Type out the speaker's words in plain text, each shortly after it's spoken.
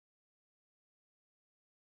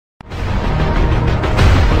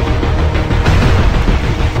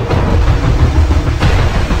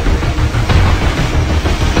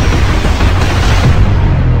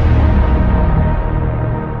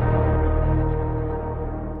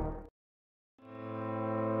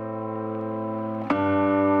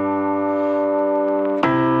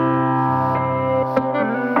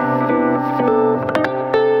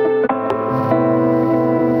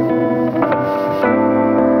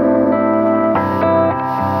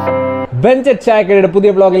ബെഞ്ചറ്റ് ചായക്കടയുടെ പുതിയ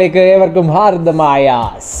ബ്ലോഗിലേക്ക് ഏവർക്കും ഹാർദമായ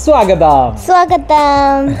സ്വാഗതം.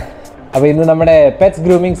 അപ്പോൾ ഇന്ന് നമ്മുടെ പെറ്റ്സ്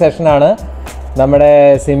ഗ്രൂമിംഗ് സെഷനാണ്. നമ്മുടെ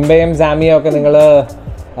സിംബയും സാമിയും ഒക്കെ നിങ്ങൾ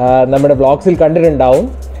നമ്മുടെ ബ്ലോഗ്സിൽ കണ്ടിട്ടുണ്ടാവും.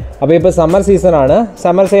 അപ്പോൾ ഇപ്പോൾ സമ്മർ സീസണാണ്.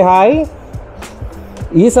 Summer say hi.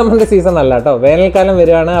 ഈ സമ്മറിൻ്റെ സീസൺ അല്ല കേട്ടോ, വേനൽക്കാലം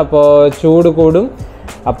വരികയാണ്. അപ്പോൾ ചൂട് കൂടും.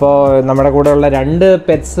 അപ്പോൾ നമ്മുടെ കൂടെയുള്ള രണ്ട്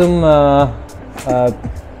പെറ്റ്സും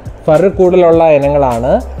ഫർ കൂടുതലുള്ള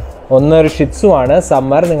ഇനങ്ങളാണ്. ഒന്നൊരു ഷിറ്റ്സുമാണ്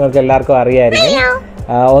സമ്മർ, നിങ്ങൾക്ക് എല്ലാവർക്കും അറിയാമായിരിക്കും.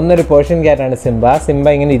 ഒന്നൊരു പേർഷ്യൻ ക്യാറ്റാണ് സിംബ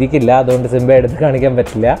ഇങ്ങനെ ഇരിക്കില്ല, അതുകൊണ്ട് സിംബ എടുത്ത് കാണിക്കാൻ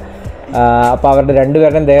പറ്റില്ല. അപ്പോൾ അവരുടെ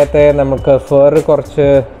രണ്ടുപേരുടെയും ദേഹത്തെ നമുക്ക് ഫർ കുറച്ച്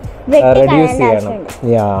റെഡ്യൂസ് ചെയ്യണം.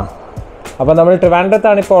 അപ്പോൾ നമ്മൾ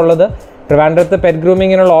ട്രിവാൻഡ്രത്താണ് ഇപ്പോൾ ഉള്ളത്. ട്രിവാൻഡ്രത്ത് പെറ്റ്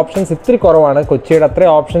ഗ്രൂമിങ്ങിനുള്ള ഓപ്ഷൻസ് ഇത്തിരി കുറവാണ്, കൊച്ചിയുടെ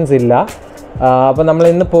അത്രയും ഓപ്ഷൻസ് ഇല്ല. അപ്പോൾ നമ്മൾ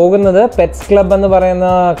ഇന്ന് പോകുന്നത് പെറ്റ്സ് ക്ലബ് എന്ന് പറയുന്ന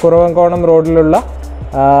കുറവൻകോണം റോഡിലുള്ള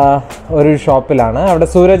ഒരു ഷോപ്പിലാണ്. അവിടെ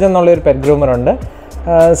സൂരജ് എന്നുള്ളൊരു പെറ്റ് ഗ്രൂമറുണ്ട്.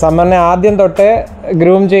 സമ്മറിനെ ആദ്യം തൊട്ടേ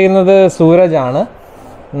ഗ്രൂം ചെയ്യുന്നത് സൂരജാണ്.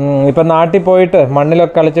 ഇപ്പം നാട്ടിൽ പോയിട്ട്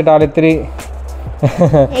മണ്ണിലൊക്കെ കളിച്ചിട്ട് ആളിത്തിരി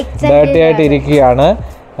ഡേർട്ടി ആയിട്ട് ഇരിക്കുകയാണ്.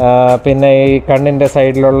 പിന്നെ ഈ കണ്ണിൻ്റെ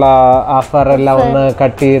സൈഡിലുള്ള ആ ഫറെല്ലാം ഒന്ന്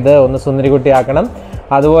കട്ട് ചെയ്ത് ഒന്ന് സുന്ദരിക്കുട്ടി ആക്കണം.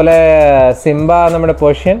 അതുപോലെ സിംബ, നമ്മുടെ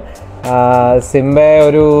പേർഷ്യൻ സിംബയെ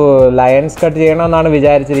ഒരു ലയൺസ് കട്ട് ചെയ്യണമെന്നാണ്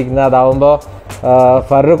വിചാരിച്ചിരിക്കുന്നത്. അതാവുമ്പോൾ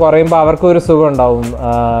ഫറ് കുറയുമ്പോൾ അവർക്കും ഒരു സുഖം ഉണ്ടാവും,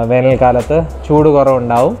 വേനൽക്കാലത്ത് ചൂട്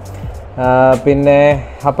കുറവുണ്ടാവും. പിന്നെ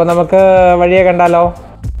അപ്പോൾ നമുക്ക് വഴിയെ കണ്ടാലോ.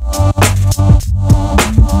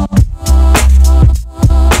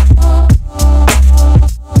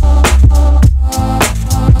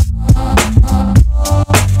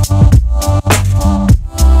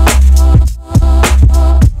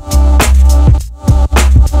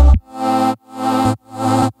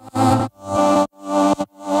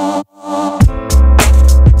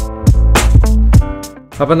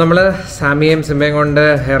 അപ്പോൾ നമ്മൾ സാമിയും സിംബയും കൊണ്ട്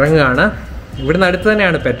ഇറങ്ങുകയാണ്. ഇവിടുന്ന് അടുത്ത്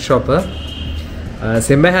തന്നെയാണ് പെറ്റ് ഷോപ്പ്.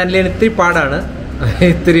 സിംബ ഹാൻഡിൽ ചെയ്യാൻ ഇത്തിരി പാടാണ്,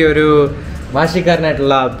 ഇത്തിരി ഒരു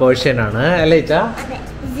വാശിക്കാരനായിട്ടുള്ള പേർഷ്യനാണ് അല്ലേ ഇച്ചാ?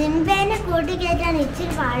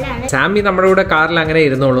 സാമി നമ്മുടെ കൂടെ കാറിൽ അങ്ങനെ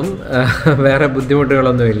ഇരുന്നോളും, വേറെ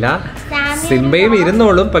ബുദ്ധിമുട്ടുകളൊന്നുമില്ല. സിംബയും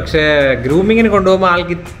ഇരുന്നോളും, പക്ഷേ ഗ്രൂമിങ്ങിന് കൊണ്ടുപോകുമ്പോൾ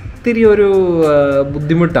ആൾക്ക് ഇത്തിരി ഒരു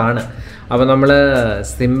ബുദ്ധിമുട്ടാണ്. അപ്പോൾ നമ്മൾ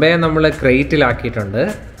സിംബയെ നമ്മൾ ക്രേറ്റിലാക്കിയിട്ടുണ്ട്,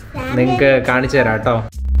 നിങ്ങൾക്ക് കാണിച്ചു തരാം കേട്ടോ.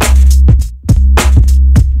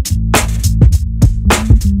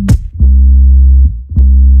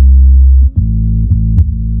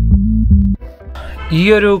 ഈ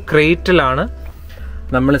ഒരു ക്രേറ്റിലാണ്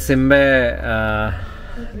നമ്മൾ സിംബയെ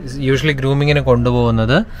യൂഷ്വലി ഗ്രൂമിങ്ങിന്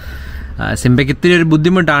കൊണ്ടുപോകുന്നത്. സിംബയ്ക്ക് ഇത്തിരി ഒരു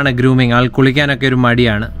ബുദ്ധിമുട്ടാണ് ഗ്രൂമിങ്, ആൾ കുളിക്കാനൊക്കെ ഒരു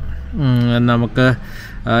മടിയാണ്. നമുക്ക്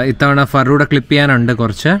ഇത്തവണ ഫറൂടെ ക്ലിപ്പ് ചെയ്യാനുണ്ട്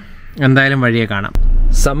കുറച്ച്, എന്തായാലും വഴിയെ കാണാം.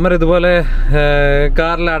 സമ്മർ ഇതുപോലെ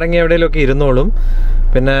കാറിൽ അടങ്ങി എവിടെയെങ്കിലുമൊക്കെ ഇരുന്നോളും.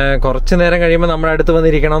 പിന്നെ കുറച്ച് നേരം കഴിയുമ്പോൾ നമ്മുടെ അടുത്ത്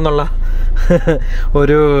വന്നിരിക്കണം എന്നുള്ള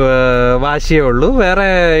ഒരു വാശിയേ ഉള്ളൂ, വേറെ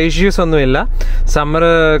ഇഷ്യൂസ് ഒന്നുമില്ല. സമ്മർ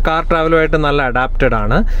കാർ ട്രാവലുമായിട്ട് നല്ല അഡാപ്റ്റഡ്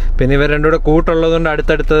ആണ്. പിന്നെ ഇവർ രണ്ടും കൂടെ കൂട്ടുള്ളതുകൊണ്ട്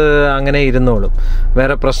അടുത്തടുത്ത് അങ്ങനെ ഇരുന്നോളും,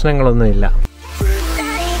 വേറെ പ്രശ്നങ്ങളൊന്നുമില്ല.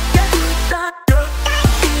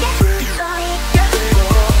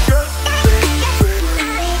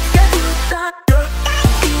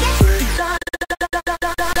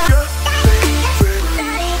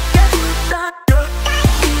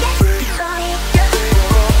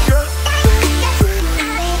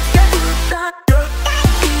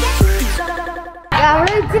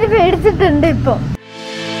 ഇച്ചിരി പേടിച്ചിട്ടുണ്ട് ഇപ്പൊ.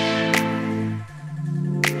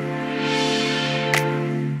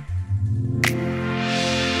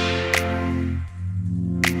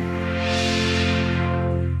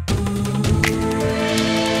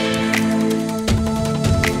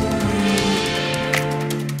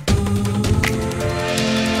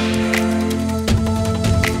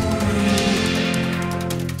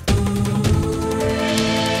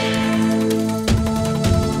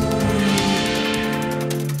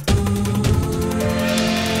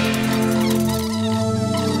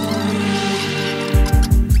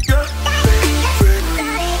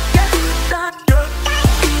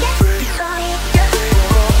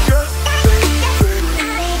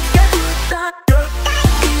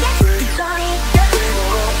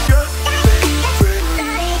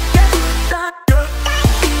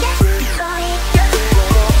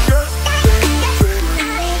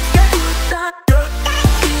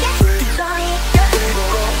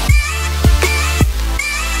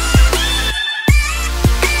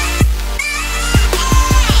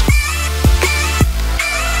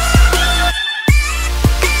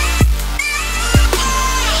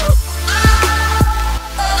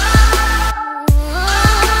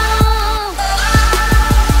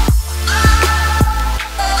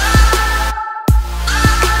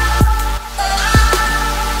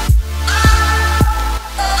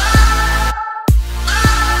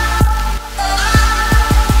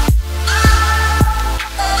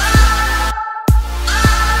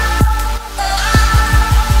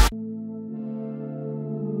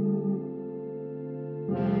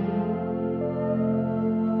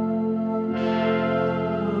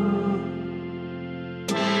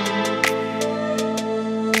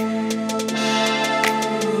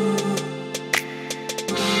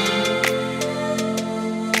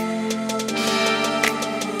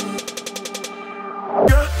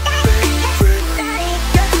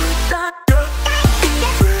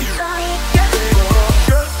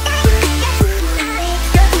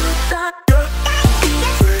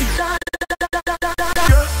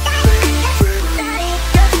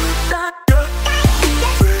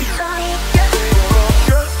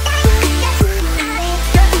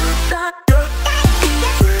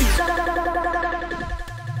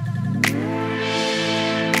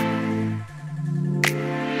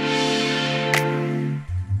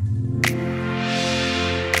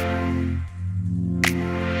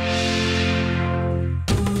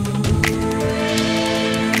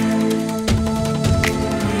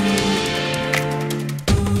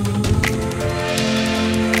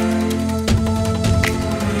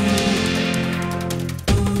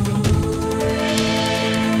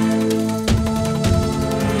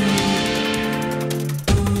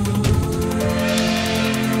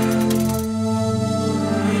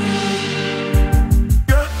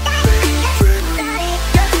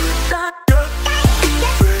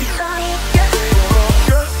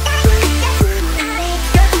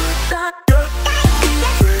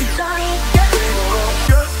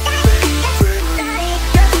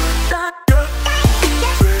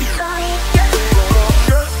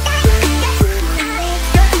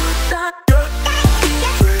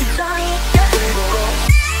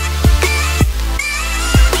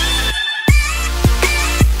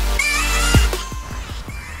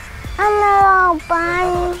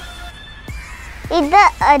 ഇത്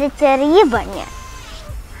ഒരു ചെറിയ ബണ്ണിയാണ്.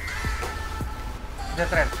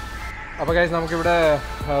 അപ്പോൾ ഗൈസ് നമുക്കിവിടെ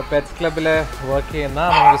പെറ്റ്സ് ക്ലബിൽ വർക്ക് ചെയ്യുന്ന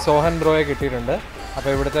നമുക്ക് സോഹൻ ബ്രോയെ കിട്ടിയിട്ടുണ്ട്. അപ്പോൾ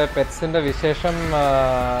ഇവിടുത്തെ പെറ്റ്സിൻ്റെ വിശേഷം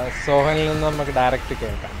സോഹനിൽ നിന്ന് നമുക്ക് ഡയറക്റ്റ്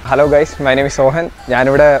കേൾക്കാം. Hello guys, my name is Sohan.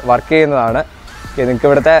 ഞാനിവിടെ വർക്ക് ചെയ്യുന്നതാണ്. നിങ്ങൾക്ക്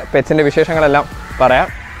ഇവിടുത്തെ പെറ്റ്സിൻ്റെ വിശേഷങ്ങളെല്ലാം പറയാം.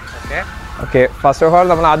 ഓക്കെ, ഫസ്റ്റ് ഓഫ് ഓൾ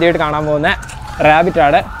നമ്മൾ ആദ്യമായിട്ട് കാണാൻ പോകുന്ന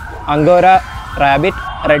റാബിറ്റാണ്. അങ്കോര റാബിറ്റ്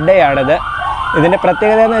റെഡ് ഐ ആണിത്. ഇതിൻ്റെ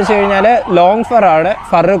പ്രത്യേകത എന്ന് വെച്ച് കഴിഞ്ഞാൽ ലോങ്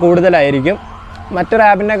ഫറ് കൂടുതലായിരിക്കും. മറ്റു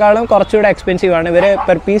റാബിറ്റിനേക്കാളും കുറച്ചുകൂടെ എക്സ്പെൻസീവ് ആണ്. ഇവർ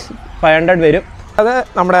പെർ പീസ് 500 വരും. അത്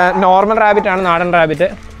നമ്മുടെ നോർമൽ റാബിറ്റാണ്, നാടൻ റാബിറ്റ്.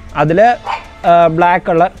 അതിൽ ബ്ലാക്ക്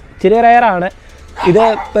കളർ ഇച്ചിരി റെയറാണ്. ഇത്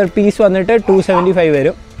പെർ പീസ് വന്നിട്ട് 275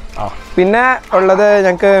 വരും. പിന്നെ ഉള്ളത്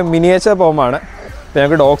ഞങ്ങൾക്ക് മിനിയേച്ചർ പോമാണ്.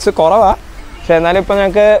 ഞങ്ങൾക്ക് ഡോഗ്സ് കുറവാണ്, പക്ഷേ എന്നാലും ഇപ്പോൾ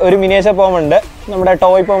ഞങ്ങൾക്ക് ഒരു മിനിയേച്ചർ പോമുണ്ട്. നമ്മുടെ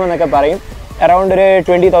ടോയ് പോം എന്നൊക്കെ പറയും. അറൗണ്ട് ഒരു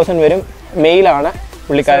 20,000 വരും. മെയിലാണ്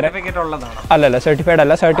പുള്ളിക്കാരൻ. അല്ലല്ല, സർട്ടിഫൈഡ്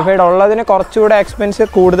അല്ല. സർട്ടിഫൈഡ് ഉള്ളതിന് കുറച്ചുകൂടെ എക്സ്പെൻസ്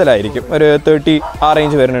കൂടുതലായിരിക്കും. ഒരു 30 ആ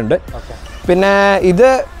റേഞ്ച് വരുന്നുണ്ട്. പിന്നെ ഇത്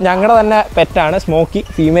ഞങ്ങളുടെ തന്നെ പെറ്റാണ്, സ്മോക്കി,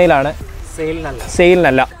 ഫീമെയിലാണ്.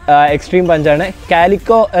 സെയിലിനല്ല, എക്സ്ട്രീം പഞ്ചാണ്.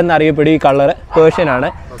 കാലിക്കോ എന്നറിയപ്പെടും ഈ കളറ്. പേർഷ്യനാണ്.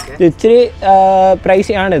 ഇച്ചിരി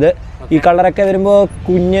പ്രൈസി ആണിത്. ഈ കളറൊക്കെ വരുമ്പോൾ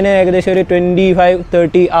കുഞ്ഞിന് ഏകദേശം ഒരു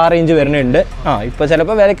 25-30 ആ റേഞ്ച് വരുന്നുണ്ട്. ഇപ്പോൾ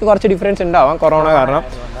ചിലപ്പോൾ വിലയ്ക്ക് കുറച്ച് ഡിഫറൻസ് ഉണ്ടാവാം കൊറോണ കാരണം.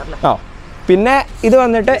 പിന്നെ ഇത്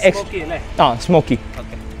വന്നിട്ട് സ്മോക്കി.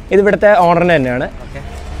 ഇത് ഇവിടുത്തെ ഓണറിന് തന്നെയാണ്.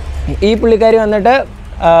 ഈ പുള്ളിക്കാരി വന്നിട്ട്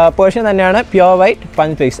പേർഷ്യൻ തന്നെയാണ്, pure white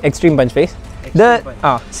punch face, extreme punch face. ഇത്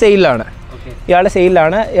സെയിലാണ്. ഇയാൾ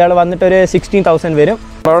സെയിലാണ്. ഇയാൾ വന്നിട്ട് ഒരു 16,000 വരും.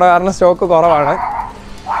 കൊറോണ കാരണം സ്റ്റോക്ക് കുറവാണ്.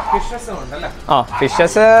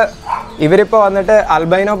 ഫിഷസ് ഇവരിപ്പോൾ വന്നിട്ട്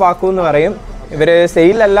അൽബൈനോ പാക്കു എന്ന് പറയും. ഇവർ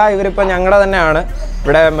സെയിലല്ല, ഇവരിപ്പോൾ ഞങ്ങളുടെ തന്നെയാണ്.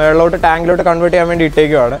 ഇവിടെ മുകളിലോട്ട് ടാങ്കിലോട്ട് കൺവേർട്ട് ചെയ്യാൻ വേണ്ടി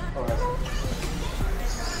ഇട്ടേക്കുവാണ്.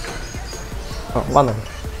 വന്നു.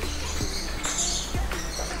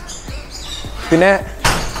 പിന്നെ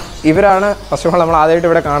ഇവരാണ് ഫസ്റ്റ് ഓഫ് ഓൾ നമ്മൾ ആദ്യമായിട്ട്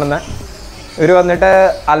ഇവിടെ കാണുന്നത്. ഇവർ വന്നിട്ട്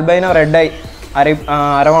അൽബൈനോ റെഡ് ഐ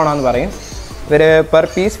അരവോണമെന്ന് പറയും. ഇവർ പെർ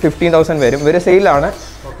പീസ് 15,000 വരും. ഇവർ സെയിലാണ്.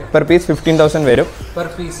 പെർ പീസ് 15,000 വരും.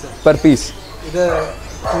 Per piece.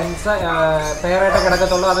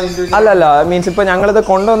 അല്ലല്ല, മീൻസ് ഇപ്പോൾ ഞങ്ങളിത്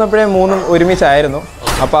കൊണ്ടുവന്നപ്പോഴേ 3 ഒരുമിച്ചായിരുന്നു.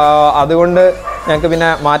 അപ്പോൾ അതുകൊണ്ട് ഞങ്ങൾക്ക് പിന്നെ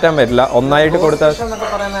മാറ്റാൻ പറ്റില്ല. ഒന്നായിട്ട് കൊടുത്ത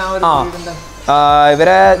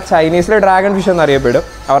ഇവരെ ചൈനീസിലെ ഡ്രാഗൺ ഫിഷ് എന്നറിയപ്പെടും.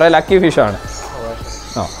 അവരുടെ ലക്കി ഫിഷാണ്.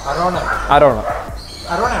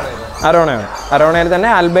 അരോണയാണ്. അരോണയിൽ തന്നെ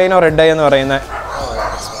അൽബൈനോ റെഡ് ഐ എന്ന് പറയുന്ന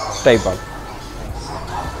ടൈപ്പാണ്.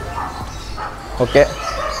 ഓക്കെ,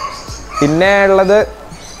 പിന്നെ ഉള്ളത്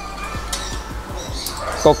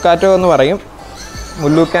കൊക്കാറ്റോ എന്ന് പറയും.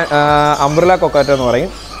 അംബ്രല കൊക്കാറ്റോ എന്ന്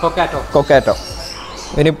പറയും. കൊക്കാറ്റോ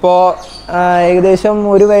ഇതിനിപ്പോൾ ഏകദേശം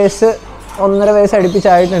 1 വയസ്സ് 1.5 വയസ്സ്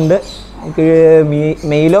അടുപ്പിച്ചായിട്ടുണ്ട്. എനിക്ക്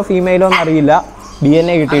മെയിലോ ഫീമെയിലോ ഒന്നും അറിയില്ല.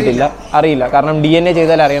 DNA കിട്ടിയിട്ടില്ല, അറിയില്ല. കാരണം DNA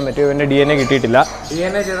ചെയ്താൽ അറിയാൻ പറ്റും. ഇവൻ്റെ DNA കിട്ടിയിട്ടില്ല.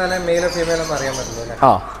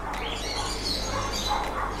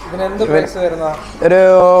 ഒരു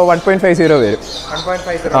 1.50 വരും.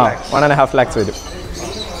 1.5 lakhs വരും.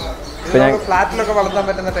 ഫ്ലാറ്റിലൊക്കെ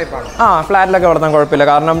വളർത്താൻ കുഴപ്പമില്ല.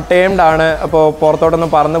 കാരണം ടേംഡ് ആണ്. അപ്പോൾ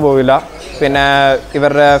പുറത്തോട്ടൊന്നും പറന്നു പോവില്ല. പിന്നെ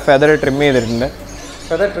ഇവരുടെ ഫെദർ ട്രിം ചെയ്തിട്ടുണ്ട്.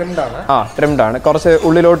 ട്രിംഡ് ആണ്. കുറച്ച്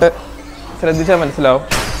ഉള്ളിലോട്ട് ശ്രദ്ധിച്ചാൽ മനസ്സിലാവും.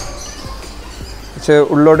 കുറച്ച്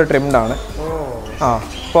ഉള്ളിലോട്ട് ട്രിംഡ് ആണ്.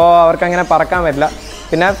 അപ്പോൾ അവർക്ക് അങ്ങനെ പറക്കാൻ പറ്റില്ല.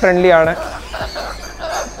 പിന്നെ ഫ്രണ്ട്ലി ആണ്.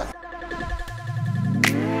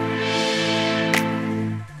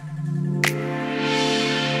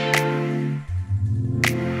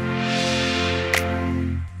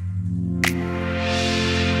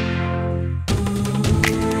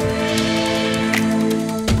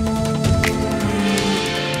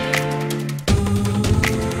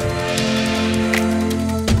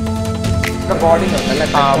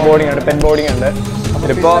 ബോർഡിംഗ് ഉണ്ട്, പെറ്റ് ബോർഡിംഗ് ഉണ്ട്.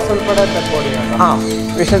 ഇപ്പോൾ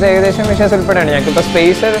ഫിഷസ് ഏകദേശം ഫിഷസ് ഉൾപ്പെടെയാണ്. ഞങ്ങൾക്കിപ്പോൾ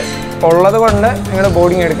സ്പേസ് ഉള്ളത് കൊണ്ട് ഞങ്ങൾ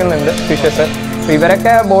ബോർഡിംഗ് എടുക്കുന്നുണ്ട് ഫിഷസ്. അപ്പോൾ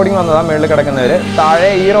ഇവരൊക്കെ ബോർഡിംഗ് വന്നതാണ്. മുകളിൽ കിടക്കുന്നവർ. താഴെ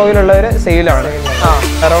ഈ റോയിലുള്ളവർ സെയിലാണ്.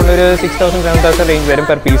 അറൗണ്ട് ഒരു 6,000-7,000 റേഞ്ച് വരും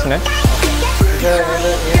പെർ പീസിന്.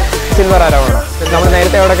 സിൽവർ അരവണ നമ്മൾ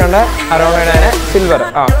നേരത്തെ അവിടെ കണ്ട അരവണയാണ്. Silver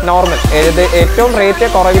normal. ഏറ്റവും റേറ്റ്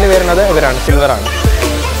കുറവിൽ വരുന്നത് ഇവരാണ്, സിൽവറാണ്.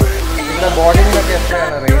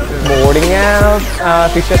 ബോർഡിങ്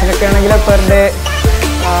ഫിഷസിനൊക്കെ ആണെങ്കിൽ പെർ ഡേ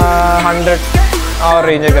 100 ആ ഒരു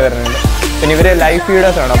റേഞ്ചൊക്കെ വരുന്നുണ്ട്. പിന്നെ ഇവർ ലൈഫ്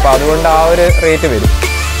ഫീഡേഴ്സാണ്. അപ്പോൾ അതുകൊണ്ട് ആ ഒരു റേറ്റ് വരും.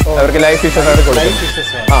 അവർക്ക് ലൈഫ് ഫിഷസാണ് കൊടുക്കുന്നത്.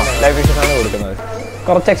 ലൈഫ് ഫിഷസാണ് കൊടുക്കുന്നത്.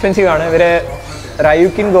 കുറച്ച് എക്സ്പെൻസീവ് ആണ്. ഇവർ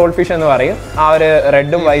റയൂക്കിൻ ഗോൾഡ് ഫിഷ് എന്ന് പറയും. ആ ഒരു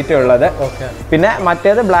റെഡും വൈറ്റും ഉള്ളത്. പിന്നെ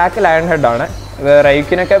മറ്റേത് ബ്ലാക്ക് ലയൺ ഹെഡ് ആണ്.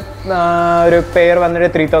 റയൂക്കിനൊക്കെ ഒരു പെയർ വന്നിട്ട്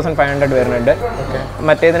 3,500 വരുന്നുണ്ട്.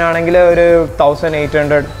 മറ്റേതിനാണെങ്കിൽ ഒരു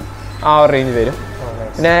 1,800 ആ ഒരു റേഞ്ച് വരും.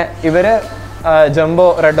 പിന്നെ ഇവർ ജംബോ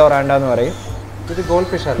റെഡ് ഒറാൻഡ എന്ന് പറയും. ഇത് gold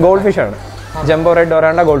fish gold ഫിഷാണ്, jumbo red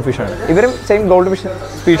ഒറാണ്ട gold ഫിഷാണ്. ഇവരും സെയിം ഗോൾഡ് ഫിഷ്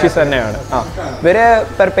സ്പീഷീസ് തന്നെയാണ്. ഇവർ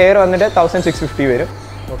പെർ പെയർ വന്നിട്ട് 1650 വരും.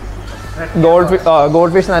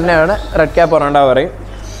 ഗോൾഡ് ഫിഷ് തന്നെയാണ് റെഡ് ക്യാപ്പ് ഒറാണ്ട പറയും.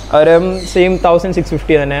 അവരും സെയിം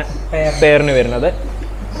 1650 തന്നെ പെയറിന് വരുന്നത്.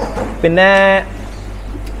 പിന്നെ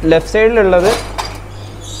ലെഫ്റ്റ് സൈഡിലുള്ളത്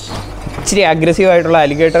ഇച്ചിരി അഗ്രസീവായിട്ടുള്ള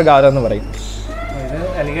അലിഗേറ്റർ ഗാർ എന്ന് പറയും.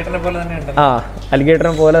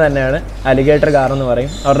 അലിഗേറ്ററിനെ പോലെ തന്നെയാണ് അലിഗേറ്റർ ഗാർ എന്ന്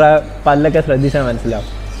പറയും. അവരുടെ പല്ലൊക്കെ ശ്രദ്ധിച്ചാൽ മനസ്സിലാവും.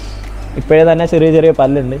 ഇപ്പോഴേ തന്നെ ചെറിയ ചെറിയ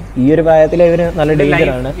പല്ലുണ്ട്. ഈ ഒരു പ്രായത്തിൽ ഇവർ നല്ല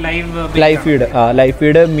ഡേഞ്ചറാണ്. ലൈഫ്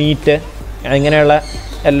ഫീഡ് മീറ്റ് അങ്ങനെയുള്ള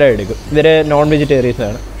എല്ലാം എടുക്കും. ഇവർ നോൺ വെജിറ്റേറിയൻസ്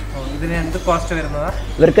ആണ്.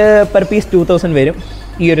 ഇവർക്ക് പെർ പീസ് 2000 വരും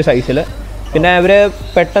ഈ ഒരു സൈസിൽ. പിന്നെ ഇവർ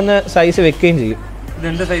പെട്ടെന്ന് സൈസ് വെക്കുകയും ചെയ്യും.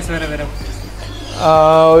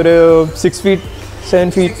 ഒരു 6 feet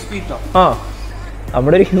 7 feet.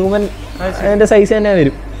 നമ്മുടെ ഒരു ഹ്യൂമൻ അതിൻ്റെ സൈസ് തന്നെ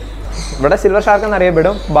വരും. ഇവിടെ സിൽവർ ഷാർക്ക്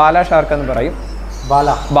എന്നറിയപ്പെടും. ബാല ഷാർക്ക് എന്ന് പറയും.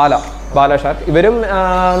 ബാല ഷാർക്ക്. ഇവരും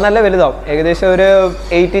നല്ല വലുതാവും. ഏകദേശം ഒരു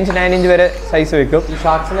 8 inch 9 inch വരെ സൈസ് വെക്കും. ഈ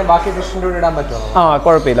ഷാർക്സിനെ ബാക്കി ഫിഷിൻ്റെ കൂടെ ഇടാൻ പറ്റുമോ?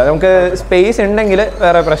 കുഴപ്പമില്ല. നമുക്ക് സ്പേസ് ഉണ്ടെങ്കിൽ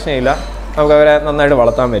വേറെ പ്രശ്നമില്ല. നമുക്ക് അവരെ നന്നായിട്ട്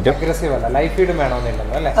വളർത്താൻ പറ്റും. ലൈഫ് ഫീഡ്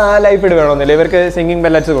വേണമെന്നില്ലല്ലോ അല്ലേ? ലൈഫ് ഫീഡ് വേണമെന്നില്ല. ഇവർക്ക് സിംഗിങ്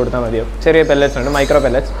പെല്ലറ്റ്സ് കൊടുത്താൽ മതിയാവും. ചെറിയ പെല്ലറ്റ്സ് ഉണ്ട്, മൈക്രോ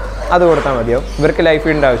പെല്ലറ്റ്സ്, അത് കൊടുത്താൽ മതിയാവും. ഇവർക്ക് ലൈഫ്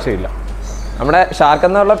ഫീഡിൻ്റെ ആവശ്യമില്ല. നമ്മുടെ ഷാർക്ക്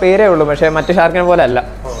എന്നുള്ള പേരേ ഉള്ളൂ, പക്ഷേ മറ്റു ഷാർക്കിനെ പോലെ അല്ല.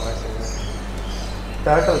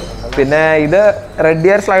 പിന്നെ ഇത് റെഡ്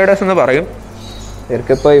ഇയർ സ്ലൈഡേഴ്സ് എന്ന് പറയും.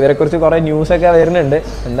 ഇവർക്കിപ്പോൾ ഇവരെക്കുറിച്ച് കുറേ ന്യൂസൊക്കെ വരുന്നുണ്ട്.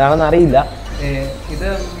 എന്താണെന്ന് അറിയില്ല. ഇത്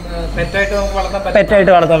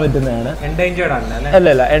പെറ്റായിട്ട് വളർത്താൻ പറ്റുന്നതാണ്.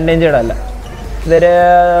 അല്ല എൻഡേഞ്ചേർഡ് അല്ല. ഇവർ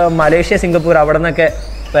മലേഷ്യ, സിംഗപ്പൂർ അവിടെ നിന്നൊക്കെ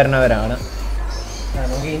വരുന്നവരാണ്.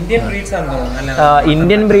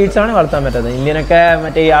 ഇന്ത്യൻ ബ്രീഡ്സ് ആണ് വളർത്താൻ പറ്റുന്നത്. ഇന്ത്യനൊക്കെ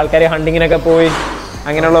മറ്റേ ഈ ആൾക്കാർ ഹണ്ടിങ്ങിനൊക്കെ പോയി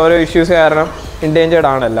അങ്ങനെയുള്ള ഓരോ ഇഷ്യൂസ് കാരണം ഇൻഡേഞ്ചേർഡ്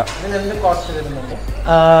ആണല്ല.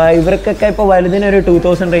 ഇവർക്കൊക്കെ ഇപ്പോൾ വലുതിനൊരു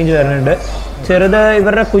 2000 റേഞ്ച് വരുന്നുണ്ട്. ചെറുത്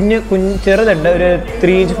ഇവരുടെ ചെറുതുണ്ട്, ഒരു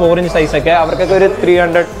 3 inch 4 inch സൈസൊക്കെ. അവർക്കൊക്കെ ഒരു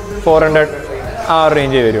 300 400 ആ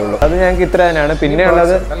റേഞ്ചേ വരുള്ളൂ. അത് ഞങ്ങൾക്ക് ഇത്ര തന്നെയാണ്. പിന്നെ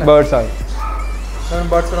ഉള്ളത് ബേർഡ്സ് ആണ്.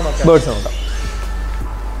 ബേർഡ്സ് നോക്കാം.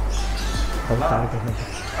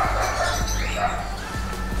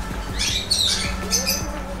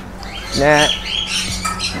 പിന്നെ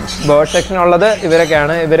ബേർഡ് സെക്ഷൻ ഉള്ളത്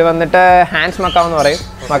ഇവരൊക്കെയാണ്. ഇവർ വന്നിട്ട് ഹാൻഡ്സ് മക്കാവ് എന്ന് പറയും.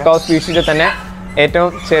 മക്കാവ് സ്പീഷീസിൽ തന്നെ ഏറ്റവും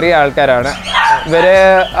ചെറിയ ആൾക്കാരാണ്. ഇവർ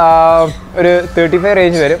ഒരു 35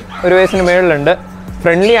 റേഞ്ച് വരും. ഒരു വയസ്സിന് മേളിലുണ്ട്.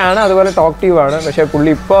 ഫ്രണ്ട്ലി ആണ്, അതുപോലെ ടോക്റ്റീവ് ആണ്. പക്ഷേ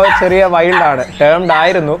പുള്ളി ഇപ്പോൾ ചെറിയ വൈൽഡാണ്. ടേംഡ്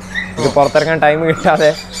ആയിരുന്നു. ഇത് പുറത്തിറങ്ങാൻ ടൈം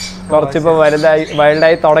കിട്ടാതെ കുറച്ചിപ്പോൾ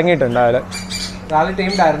വൈൽഡായി തുടങ്ങിയിട്ടുണ്ട്. അവർ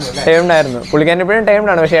ടേംഡ് ആയിരുന്നു. പുള്ളിക്കാരൻ ഇപ്പോഴും ടേംഡ്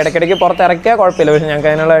ആണ്. പക്ഷേ ഇടയ്ക്കിടയ്ക്ക് പുറത്തിറക്കിയാൽ കുഴപ്പമില്ല. പക്ഷേ ഞങ്ങൾക്ക്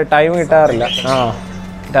അതിനുള്ള ടൈം കിട്ടാറില്ല.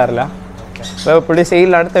 അപ്പോൾ പുള്ളി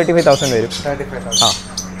സെയിലാണ്. 35,000 വരും.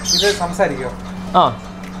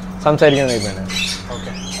 സംസാരിക്കാൻ കഴിയുന്നതാണ്.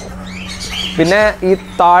 പിന്നെ ഈ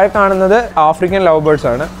താഴെ കാണുന്നത് ആഫ്രിക്കൻ ലവ് ബേർഡ്സ്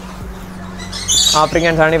ആണ്.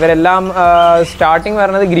 ആഫ്രിക്കൻസ് ആണ്. ഇവരെല്ലാം സ്റ്റാർട്ടിങ്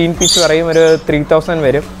വരുന്നത് ഗ്രീൻ പീച്ച് പറയും. ഒരു 3000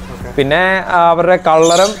 വരും. പിന്നെ അവരുടെ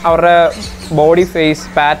കളറും അവരുടെ ബോഡി ഫേസ്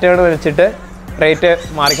പാറ്റേൺ വെച്ചിട്ട് റേറ്റ്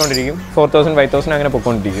മാറിക്കൊണ്ടിരിക്കും. 4000 5000 അങ്ങനെ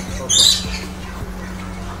പൊയ്ക്കൊണ്ടിരിക്കും.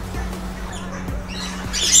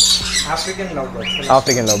 African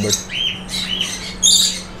love birds.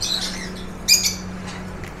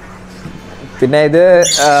 പിന്നെ ഇത്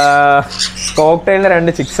കോക്ടെയിലിൻ്റെ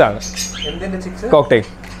 2 ചിക്സ് ആണ്. കോക്ടെയിൽ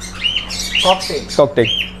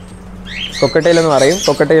എന്ന് പറയും.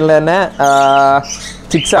 കൊക്കട്ടയിലിൻ്റെ തന്നെ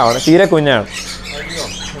ചിക്സ് ആണ്. തീരെ കുഞ്ഞാണ്.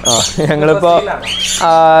 ഞങ്ങളിപ്പോൾ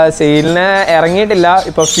സെയിലിന് ഇറങ്ങിയിട്ടില്ല.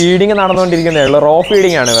 ഇപ്പോൾ ഫീഡിങ് നടന്നുകൊണ്ടിരിക്കുന്നേ ഉള്ളൂ. റോ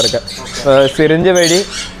ഫീഡിങ് ആണ് ഇവർക്ക്. സിറിഞ്ച് വഴി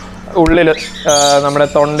ഉള്ളിൽ നമ്മുടെ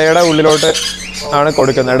തൊണ്ടയുടെ ഉള്ളിലോട്ട് ആണ്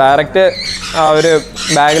കൊടുക്കുന്നത്. ഡയറക്റ്റ് ആ ഒരു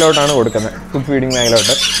ബാഗിലോട്ടാണ് കൊടുക്കുന്നത്. Food feeding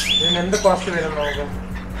ബാഗിലോട്ട്.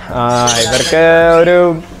 ഇവർക്ക് ഒരു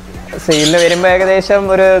സെയിലിന് വരുമ്പോൾ ഏകദേശം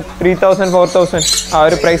ഒരു 3000 4000 ആ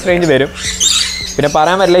ഒരു പ്രൈസ് റേഞ്ച് വരും. പിന്നെ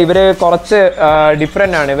പറയാൻ പറ്റില്ല. ഇവർ കുറച്ച്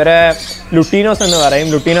ഡിഫറെൻ്റ് ആണ്. ഇവരെ ലുട്ടീനോസ് എന്ന് പറയും.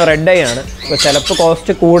 ലുട്ടീനോ റെഡ് ഐ ആണ്. അപ്പോൾ ചിലപ്പോൾ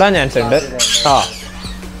കോസ്റ്റ് കൂടാൻ ചാൻസ് ഉണ്ട്.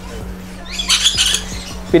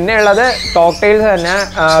 പിന്നെ ഉള്ളത് കോക്ടെയിൽസ് തന്നെ.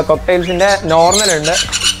 കോക്ടെയിൽസിൻ്റെ നോർമൽ ഉണ്ട്.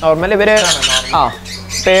 നോർമൽ ഇവർ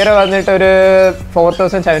പേര് വന്നിട്ട് ഒരു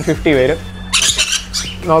 4750 വരും.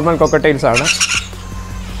 നോർമൽ കോക്കട്ടെയിൽസ് ആണ്.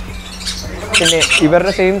 പിന്നെ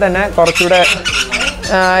ഇവരുടെ സെയിം തന്നെ കുറച്ചുകൂടെ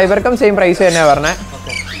ഇവർക്കും സെയിം പ്രൈസ് തന്നെയാണ് പറഞ്ഞത്.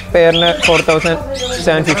 പേരിന്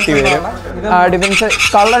 4750 വരും. ഡിഫറൻസ്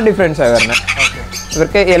കളർ ഡിഫറൻസാണ് വരുന്നത്.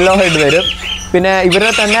 ഇവർക്ക് യെല്ലോ ഹെഡ് വരും. പിന്നെ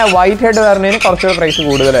ഇവരുടെ തന്നെ വൈറ്റ് ഹെഡ് വരുന്നതിന് കുറച്ചുകൂടെ പ്രൈസ്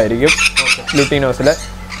കൂടുതലായിരിക്കും ലുട്ടീനോസിൽ.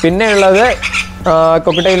 പിന്നെ ഉള്ളത്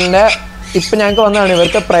കൊക്കട്ടെയിലിൻ്റെ ഇപ്പം ഞങ്ങൾക്ക് വന്നതാണ്.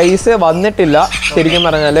 ഇവർക്ക് പ്രൈസ് വന്നിട്ടില്ല. ശരിക്കും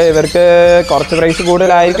പറഞ്ഞാൽ ഇവർക്ക് കുറച്ച് പ്രൈസ്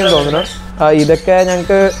കൂടുതലായിരിക്കും തോന്നുന്നു. ഇതൊക്കെ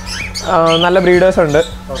ഞങ്ങൾക്ക് നല്ല ബ്രീഡേഴ്സ് ഉണ്ട്.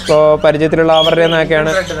 ഇപ്പോൾ പരിചയത്തിലുള്ള അവരുടെ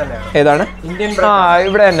നിന്നൊക്കെയാണ്. ഏതാണ്?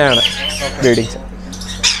 ഇവിടെ തന്നെയാണ് ബ്രീഡിങ്സ്.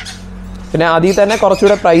 പിന്നെ അതിൽ തന്നെ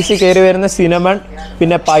കുറച്ചുകൂടെ പ്രൈസ് കയറി വരുന്ന സിനമൺ,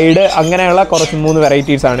 പിന്നെ പൈഡ്, അങ്ങനെയുള്ള കുറച്ച് 3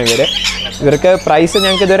 വെറൈറ്റീസ് ആണ് ഇവർക്ക് പ്രൈസ്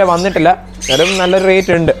ഞങ്ങൾക്ക് ഇതുവരെ വന്നിട്ടില്ല. എന്നാലും നല്ലൊരു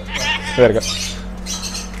റേറ്റ് ഉണ്ട് ഇവർക്ക്.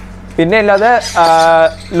 പിന്നെ അല്ലാതെ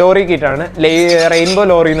ലോറി കിറ്റാണ്, റെയിൻബോ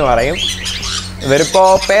ലോറി എന്ന് പറയും. ഇവരിപ്പോൾ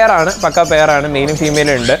പെയറാണ്, പക്ക പെയറാണ്, മെയിലും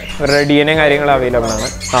ഫീമെയിലും ഉണ്ട്. ഇവരുടെ DNA കാര്യങ്ങൾ അവൈലബിൾ ആണ്.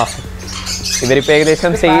 ഇവരിപ്പോൾ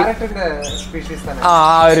ഏകദേശം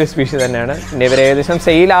ഒരു സ്പീഷീസ് തന്നെയാണ്. പിന്നെ ഇവർ ഏകദേശം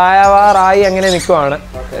സെയിലാവാറായി അങ്ങനെ നിൽക്കുവാണ്.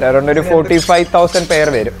 അറൗണ്ട് ഒരു 45,000 പെയർ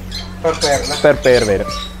വരും, പെർ പെയർ വരും.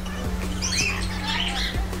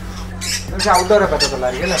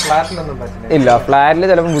 ഇല്ല, ഫ്ലാറ്റിൽ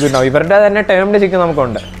ചിലപ്പോൾ ബുദ്ധിമുട്ടാവും. ഇവരുടെ തന്നെ ടേംഡ് ചിക്കൻ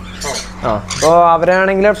നമുക്കുണ്ട്. അപ്പോൾ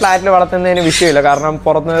അവരാണെങ്കിൽ ഫ്ലാറ്റിൽ വളർത്തുന്നതിന് വിഷയമില്ല. കാരണം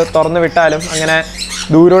പുറത്ത് തുറന്ന് വിട്ടാലും അങ്ങനെ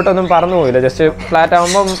ദൂരോട്ടൊന്നും പറന്നു പോയില്ല. ജസ്റ്റ് ഫ്ലാറ്റ്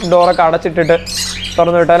ആകുമ്പം ഡോറൊക്കെ അടച്ചിട്ടിട്ട്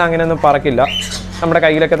തുറന്നു വിട്ടാലും അങ്ങനെയൊന്നും പറക്കില്ല, നമ്മുടെ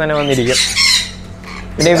കയ്യിലൊക്കെ തന്നെ വന്നിരിക്കും.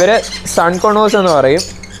 പിന്നെ ഇവർ സൺ കൊണോസ് എന്ന് പറയും.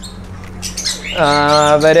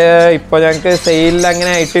 ഇവർ ഇപ്പോൾ ഞങ്ങൾക്ക് സെയിലിൽ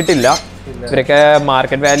അങ്ങനെ ഇട്ടിട്ടില്ല. ഇവരൊക്കെ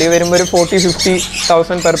മാർക്കറ്റ് വാല്യൂ വരുമ്പോൾ ഒരു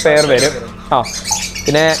 40-50,000 പെർ പെയർ വരും.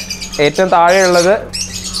 പിന്നെ ഏറ്റവും താഴെയുള്ളത്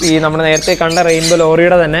ഈ നമ്മൾ നേരത്തെ കണ്ട റെയിൻബോ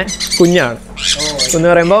ലോറിയുടെ തന്നെ കുഞ്ഞാണ്. എന്ന്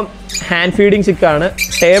പറയുമ്പോൾ ഹാൻഡ് ഫീഡിങ് ചിക്കാണ്,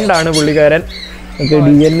 ടേംഡ് ആണ് പുള്ളിക്കാരൻ. നമുക്ക്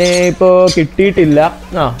DNA ഇപ്പോൾ കിട്ടിയിട്ടില്ല.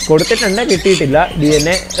 കൊടുത്തിട്ടുണ്ട്, കിട്ടിയിട്ടില്ല.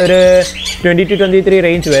 DNA ഒരു 20-23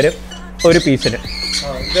 റേഞ്ച് വരും ഒരു പീസിന്.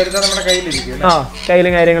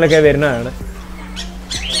 കയ്യിലും കാര്യങ്ങളൊക്കെ വരുന്നതാണ്.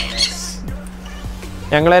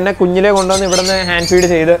 ഞങ്ങൾ തന്നെ കുഞ്ഞിലെ കൊണ്ടുവന്ന് ഇവിടെ നിന്ന് ഹാൻഡ് ഫീഡ്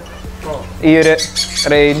ചെയ്ത് ഈ ഒരു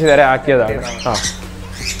റേഞ്ച് വരെ ആക്കിയതാണ്.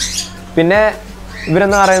 പിന്നെ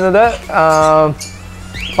ഇവരെന്ന് പറയുന്നത്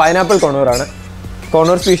പൈനാപ്പിൾ കൊണൂറാണ്,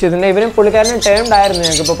 കൊണൂർ സ്പീഷീസിൻ്റെ. ഇവരും പുള്ളിക്കാരനും ടേംഡ് ആയിരുന്നു.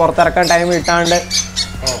 ഞങ്ങൾക്കിപ്പോൾ പുറത്തിറക്കാൻ ടൈം കിട്ടാണ്ട്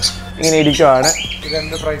ഇങ്ങനെ ഇരിക്കുവാണ്.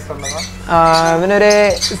 ഇവനൊരു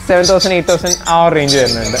 7,000-8,000 ആ റേഞ്ച്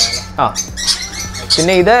വരുന്നുണ്ട്.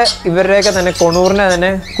 പിന്നെ ഇത് ഇവരുടെയൊക്കെ തന്നെ കൊണൂറിൻ്റെ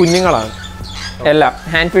തന്നെ കുഞ്ഞുങ്ങളാണ്. എല്ലാം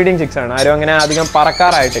ഹാൻഡ് ഫീഡിങ് ചിക്സാണ്. ആരും അങ്ങനെ അധികം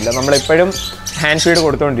പറക്കാറായിട്ടില്ല. നമ്മളിപ്പോഴും ഹാൻഡ് ഫീഡ്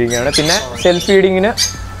കൊടുത്തുകൊണ്ടിരിക്കുകയാണ്. പിന്നെ സെൽഫ് ഫീഡിങ്ങിന്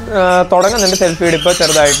തുടങ്ങുന്നുണ്ട്. സെൽഫ് ഫീഡ് ഇപ്പോൾ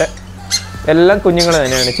ചെറുതായിട്ട്. എല്ലാം കുഞ്ഞുങ്ങൾ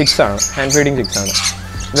തന്നെയാണ്, ചിക്സാണ്, ഹാൻഡ് ഫീഡിങ് ചിക്സാണ്.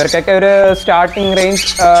 ഇവർക്കൊക്കെ ഒരു സ്റ്റാർട്ടിങ് റേഞ്ച്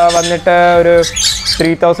വന്നിട്ട് ഒരു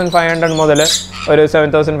 3,500 മുതൽ ഒരു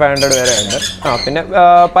 7,500 വരെ ഉണ്ട്. പിന്നെ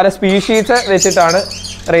പല സ്പീഷീസ് വെച്ചിട്ടാണ്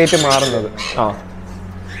റേറ്റ് മാറുന്നത്.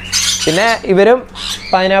 പിന്നെ ഇവരും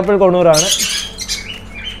പൈനാപ്പിൾ കൊണൂറാണ്.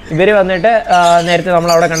 ഇവർ വന്നിട്ട് നേരത്തെ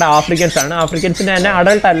നമ്മളവിടെ കണ്ട ആഫ്രിക്കൻസ് ആണ്. ആഫ്രിക്കൻസിൻ്റെ തന്നെ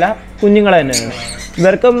അഡൾട്ട് അല്ല, കുഞ്ഞുങ്ങൾ തന്നെയാണ്.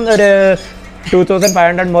 ഇവർക്കും ഒരു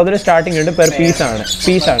 2,500 മുതൽ സ്റ്റാർട്ടിംഗ് ഉണ്ട്. പെർ പീസാണ്.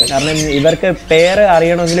 കാരണം ഇവർക്ക് പെയർ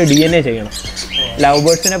അറിയണമെങ്കിൽ DNA ചെയ്യണം. ലവ്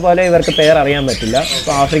ബേർഡ്സിനെ പോലെ ഇവർക്ക് പെയർ അറിയാൻ പറ്റില്ല.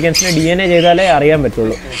 അപ്പോൾ ആഫ്രിക്കൻസിന് DNA ചെയ്താലേ അറിയാൻ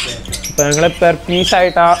പറ്റുള്ളൂ. അപ്പോൾ ഞങ്ങൾ പെർ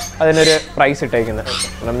പീസായിട്ടാണ് അതിനൊരു പ്രൈസ് ഇട്ടേക്കുന്നത്.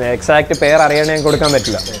 കാരണം എക്സാക്റ്റ് പെയർ അറിയണമെങ്കിൽ കൊടുക്കാൻ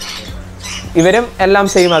പറ്റില്ല. ഇവരും എല്ലാം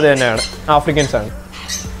സെയിം അത് തന്നെയാണ്, ആഫ്രിക്കൻസ് ആണ്.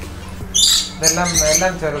 എല്ലാം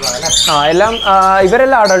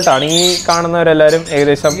ഇവരെല്ലാം അഡൾട്ടാണ്. ഈ കാണുന്നവരെല്ലാവരും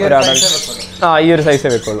ഏകദേശം ഒരു അഡൾട്ട്. ഈ ഒരു സൈസേ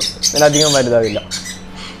വെക്കുള്ളൂ, ഇതിലധികം വലുതാവില്ല.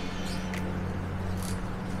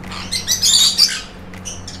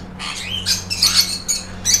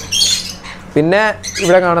 പിന്നെ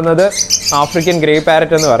ഇവിടെ കാണുന്നത് ആഫ്രിക്കൻ ഗ്രേ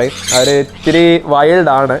പാരറ്റ് എന്ന് പറയും. അവർ ഇത്തിരി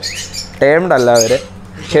വൈൽഡാണ്, ടേംഡ് അല്ല അവർ.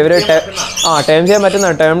 പക്ഷെ ഇവർ ടേം ചെയ്യാൻ പറ്റുന്ന,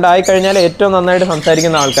 ടേംഡ് ആയിക്കഴിഞ്ഞാൽ ഏറ്റവും നന്നായിട്ട്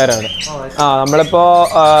സംസാരിക്കുന്ന ആൾക്കാരാണ്. നമ്മളിപ്പോൾ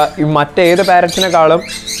മറ്റേത് പാരറ്റ്സിനെക്കാളും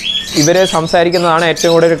ഇവർ സംസാരിക്കുന്നതാണ്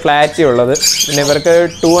ഏറ്റവും കൂടുതൽ ക്ലാരിറ്റി ഉള്ളത്. പിന്നെ ഇവർക്ക്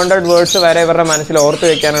 200 വേർഡ്സ് വരെ ഇവരുടെ മനസ്സിൽ ഓർത്ത്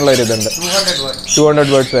വെക്കാനുള്ള ഒരു ഇതുണ്ട്.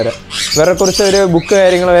 200 വേർഡ്സ് വരെ ഇവരെ കുറിച്ച് ഒരു ബുക്ക്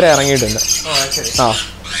കാര്യങ്ങൾ വരെ ഇറങ്ങിയിട്ടുണ്ട്.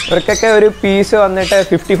 ഇവർക്കൊക്കെ ഒരു പീസ് വന്നിട്ട്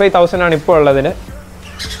 55,000 ആണ് ഇപ്പോൾ ഉള്ളതിന്.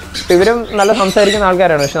 ഇവരും നല്ല സംസാരിക്കുന്ന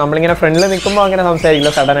ആൾക്കാരാണ്. പക്ഷെ നമ്മളിങ്ങനെ ഫ്രണ്ടിൽ നിൽക്കുമ്പോൾ അങ്ങനെ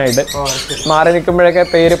സംസാരിക്കില്ല. സഡനായിട്ട് മാറി നിൽക്കുമ്പോഴൊക്കെ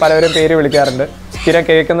പലവരും പേര് വിളിക്കാറുണ്ട്. സ്ഥിരം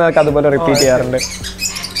കേൾക്കുന്നതൊക്കെ അതുപോലെ റിപ്പീറ്റ് ചെയ്യാറുണ്ട്.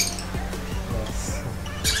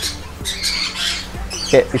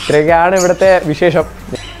 ഇത്രയൊക്കെയാണ് ഇവിടുത്തെ വിശേഷം.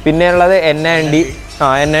 പിന്നെയുള്ളത്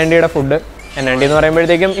NNDയുടെ ഫുഡ്. NND എന്ന്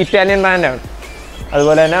പറയുമ്പോഴത്തേക്കും ഇറ്റാലിയൻ ബ്രാൻഡാണ്.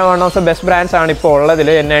 അതുപോലെ തന്നെ one of the best brands ആണ് ഇപ്പോൾ ഉള്ളതിൽ.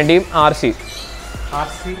 NNDയും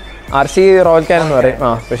RC റോയൽ ക്യാൻ എന്ന് പറയും.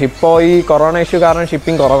 പക്ഷെ ഇപ്പോൾ ഈ കൊറോണ ഇഷ്യൂ കാരണം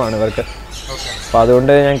ഷിപ്പിംഗ് കുറവാണ് ഇവർക്ക്. അപ്പോൾ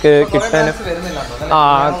അതുകൊണ്ട് ഞങ്ങൾക്ക് കിട്ടാനും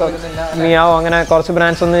മിയാവോ അങ്ങനെ കുറച്ച്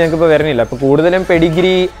ബ്രാൻഡ്സ് ഒന്നും ഞങ്ങൾക്ക് ഇപ്പോൾ വരുന്നില്ല. അപ്പോൾ കൂടുതലും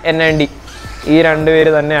പെഡിഗ്രി, NND ഈ 2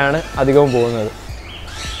 പേര് തന്നെയാണ് അധികവും പോകുന്നത്.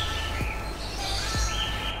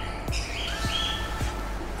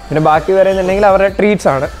 പിന്നെ ബാക്കി പറയുന്നുണ്ടെങ്കിൽ അവരുടെ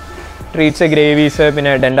ട്രീറ്റ്സ്, ഗ്രേവീസ്,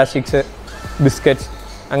 പിന്നെ ഡെൻഡാസ്റ്റിക്സ്, ബിസ്ക്കറ്റ്സ്,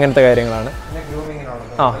 അങ്ങനത്തെ കാര്യങ്ങളാണ്.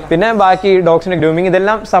 പിന്നെ ബാക്കി ഡോഗ്സിൻ്റെ ഗ്രൂമിങ്,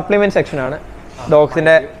 ഇതെല്ലാം സപ്ലിമെൻറ്റ് സെക്ഷനാണ്.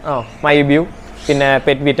 ഡോഗ്സിൻ്റെ മൈബ്യൂ, പിന്നെ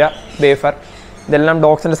പെറ്റ് വിറ്റ, ബേഫർ, ഇതെല്ലാം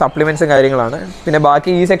ഡോഗ്സിൻ്റെ സപ്ലിമെൻറ്റ്സും കാര്യങ്ങളാണ്. പിന്നെ ബാക്കി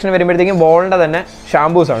ഈ സെക്ഷൻ വരുമ്പോഴത്തേക്കും ബോളിൻ്റെ തന്നെ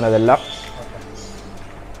ഷാംപൂസാണ് ഇതെല്ലാം.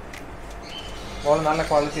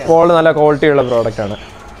 ബോൾ നല്ല ക്വാളിറ്റിയുള്ള പ്രോഡക്റ്റാണ്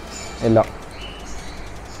എല്ലാം.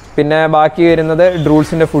 പിന്നെ ബാക്കി വരുന്നത്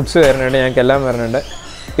ഡ്രൂൾസിൻ്റെ ഫുഡ്സ് വരുന്നുണ്ട്, ഞങ്ങൾക്ക് എല്ലാം വരുന്നുണ്ട്.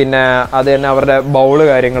 പിന്നെ അത് തന്നെ അവരുടെ ബൗള്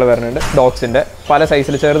കാര്യങ്ങൾ വരുന്നുണ്ട് ഡോഗ്സിൻ്റെ, പല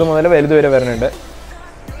സൈസിൽ ചെറുത് മുതൽ വലുത് വരെ വരുന്നുണ്ട്.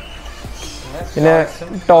 പിന്നെ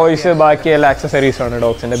ടോയ്സ് ബാക്കി എല്ലാ ആക്സസറീസുമാണ്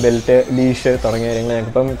ഡോഗ്സിൻ്റെ, ബെൽറ്റ്, ലീഷ് തുടങ്ങിയ കാര്യങ്ങൾ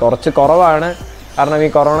ഞങ്ങൾക്കിപ്പം കുറച്ച് കുറവാണ്. കാരണം ഈ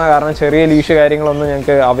കൊറോണ കാരണം ചെറിയ ലീഷ് കാര്യങ്ങളൊന്നും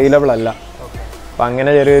ഞങ്ങൾക്ക് അവൈലബിൾ അല്ല. അപ്പം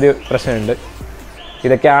അങ്ങനെ ചെറിയൊരു പ്രശ്നമുണ്ട്.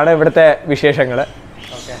 ഇതൊക്കെയാണ് ഇവിടുത്തെ വിശേഷങ്ങൾ.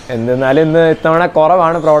 എന്തെന്നാലും ഇന്ന് ഇത്തവണ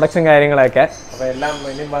കുറവാണ് പ്രോഡക്ട്സും കാര്യങ്ങളൊക്കെ. അപ്പോൾ എല്ലാം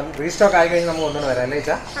റീസ്റ്റോക്ക് ആയി കഴിഞ്ഞ് നമുക്ക് ഒന്നും വരാം അല്ലേ?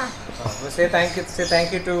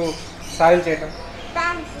 താങ്ക് യു ടു സാഹിൽ ചേട്ടൻ.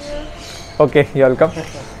 Okay, you welcome.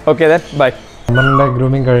 Okay then bye. നമ്മുടെ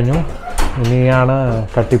ഗ്രൂമിങ് കഴിഞ്ഞു. ഇനിയാണ്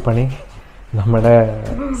കട്ടിപ്പണി, നമ്മുടെ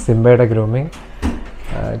സിംബയുടെ ഗ്രൂമിങ്.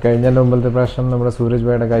 കഴിഞ്ഞതിൻ്റെ മുമ്പത്തെ പ്രാവശ്യം നമ്മുടെ സൂരജ്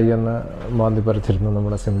ഭായിയുടെ കൈയൊന്ന് മാന്തി പറിച്ചിരുന്നു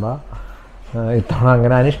നമ്മുടെ സിംബ. ഇത്തവണ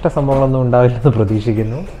അങ്ങനെ അനിഷ്ട സംഭവങ്ങളൊന്നും ഉണ്ടാവില്ലെന്ന്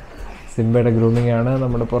പ്രതീക്ഷിക്കുന്നു. സിംബയുടെ ഗ്രൂമിംഗ് ആണ്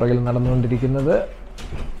നമ്മുടെ പുറകിൽ നടന്നുകൊണ്ടിരിക്കുന്നത്.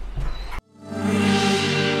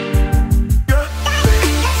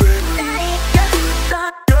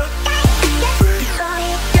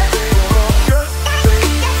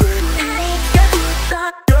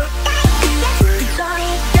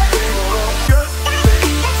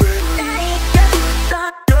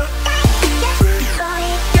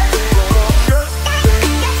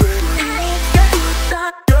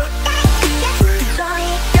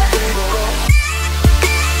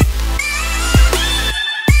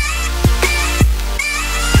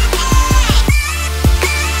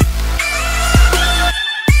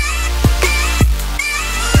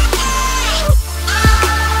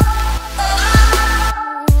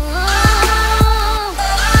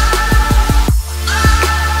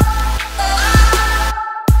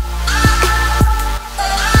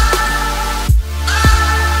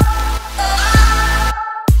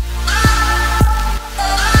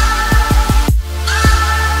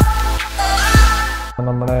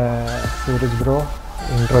 നമ്മുടെ സൂരജ് ബ്രോ,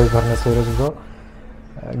 ഇൻട്രോയിൽ പറഞ്ഞ Sooraj bro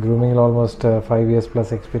ഗ്രൂമിങ്ങിൽ almost 5 years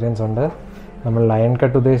plus experience ഉണ്ട്. നമ്മൾ ലയൺ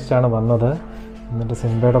കട്ട് ഉദ്ദേശിച്ചാണ് വന്നത്. എന്നിട്ട്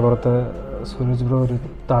സിംബയുടെ പുറത്ത് സൂരജ് ബ്രോ ഒരു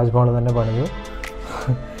താജ്മഹൽ തന്നെ പണിതു.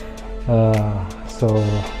 സോ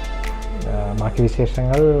ബാക്കി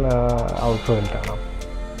വിശേഷങ്ങൾ ഔട്ട്രോയിൽ കാണാം.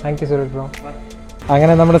 Thank you Sooraj bro.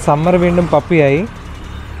 അങ്ങനെ നമ്മുടെ സമ്മർ വീണ്ടും പപ്പിയായി.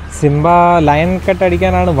 സിംബ ലയൺ കട്ട്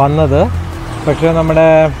അടിക്കാനാണ് വന്നത്. പക്ഷേ നമ്മുടെ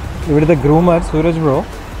ഇവിടുത്തെ ഗ്രൂമർ സൂരജ് ബ്രോ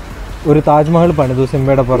ഒരു താജ്മഹൽ പണിതു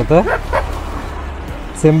സിംബയുടെ പുറത്ത്.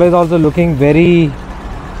 Simba is also looking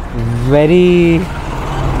very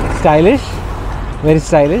stylish.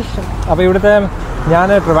 അപ്പോൾ ഇവിടുത്തെ ഞാൻ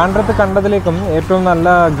ട്രിവാൻഡ്രത്ത് കണ്ടതിലേക്കും ഏറ്റവും നല്ല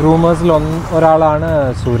ഗ്രൂമേഴ്സിൽ ഒരാളാണ്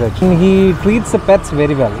Sooraj. He treats A pets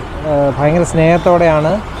very well. ഭയങ്കര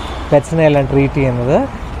സ്നേഹത്തോടെയാണ് പെറ്റ്സിനെ എല്ലാം ട്രീറ്റ് ചെയ്യുന്നത്.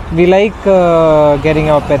 We like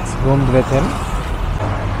getting our pets groomed with him.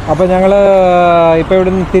 അപ്പോൾ ഞങ്ങൾ ഇപ്പോൾ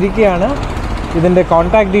ഇവിടെ നിന്ന് തിരിക്കുകയാണ്. ഇതിൻ്റെ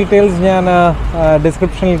കോൺടാക്ട് ഡീറ്റെയിൽസ് ഞാൻ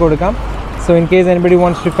ഡിസ്ക്രിപ്ഷനിൽ കൊടുക്കാം. So in case anybody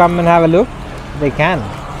wants to come and have A look they can.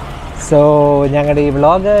 So ഞങ്ങളുടെ ഈ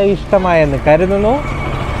വ്ളോഗ് ഇഷ്ടമായെന്ന് കരുതുന്നു.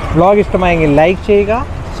 വ്ളോഗ് ഇഷ്ടമായെങ്കിൽ ലൈക്ക് ചെയ്യുക,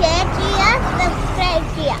 ഷെയർ ചെയ്യുക, സബ്സ്ക്രൈബ്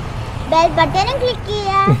ചെയ്യുക, ബെൽ ബട്ടണും ക്ലിക്ക്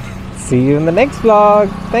ചെയ്യുക. See you in the next vlog.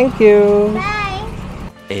 Thank you. Bye.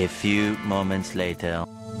 A few moments later.